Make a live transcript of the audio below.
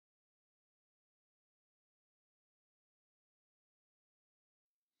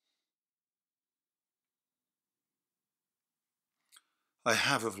I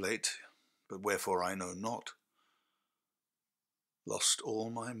have of late, but wherefore I know not, lost all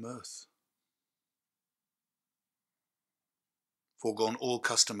my mirth, foregone all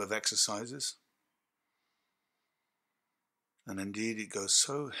custom of exercises, and indeed it goes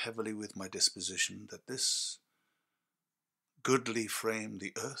so heavily with my disposition that this goodly frame,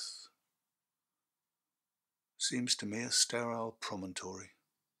 the earth, seems to me a sterile promontory.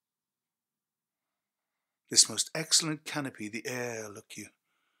 This most excellent canopy, the air, look you,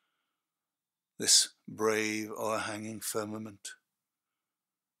 this brave o'erhanging firmament,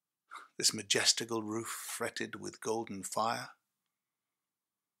 this majestical roof fretted with golden fire,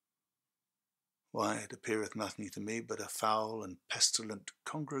 why, it appeareth nothing to me but a foul and pestilent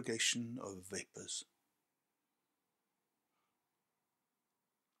congregation of vapours.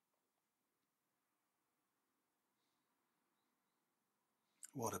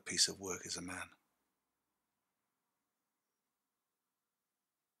 What a piece of work is a man!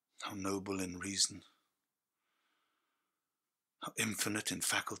 How noble in reason, how infinite in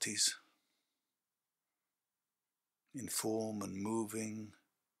faculties, in form and moving,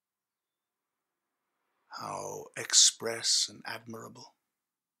 how express and admirable.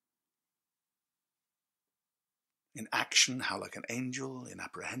 In action, how like an angel, in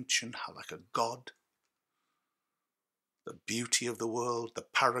apprehension, how like a god. The beauty of the world, the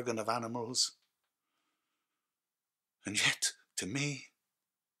paragon of animals. And yet, to me,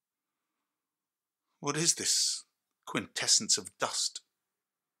 what is this quintessence of dust?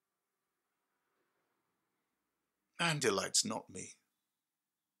 Man delights not me.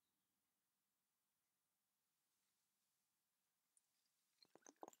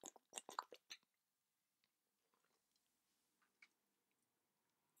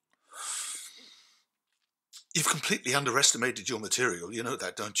 You've completely underestimated your material, you know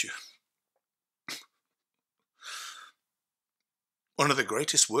that, don't you? One of the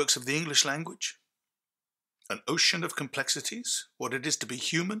greatest works of the English language. An ocean of complexities, what it is to be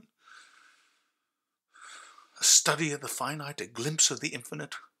human. A study of the finite, a glimpse of the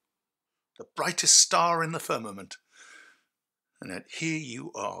infinite. The brightest star in the firmament. And yet here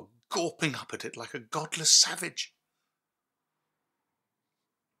you are, gawping up at it like a godless savage.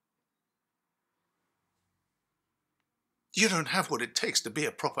 You don't have what it takes to be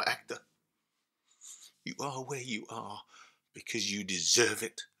a proper actor. You are where you are because you deserve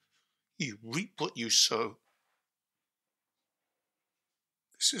it. You reap what you sow.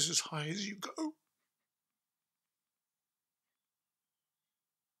 This is as high as you go.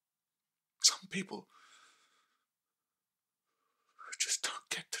 Some people just don't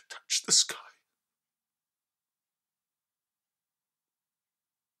get to touch the sky.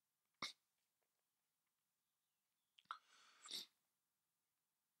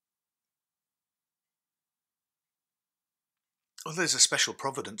 Well, there's a special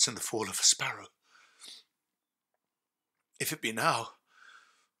providence in the fall of a sparrow. If it be now,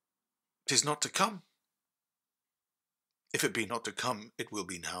 'tis not to come. If it be not to come, it will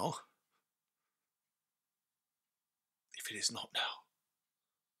be now. If it is not now,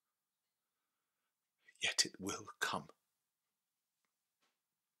 yet it will come.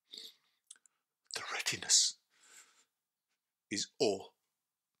 The readiness is all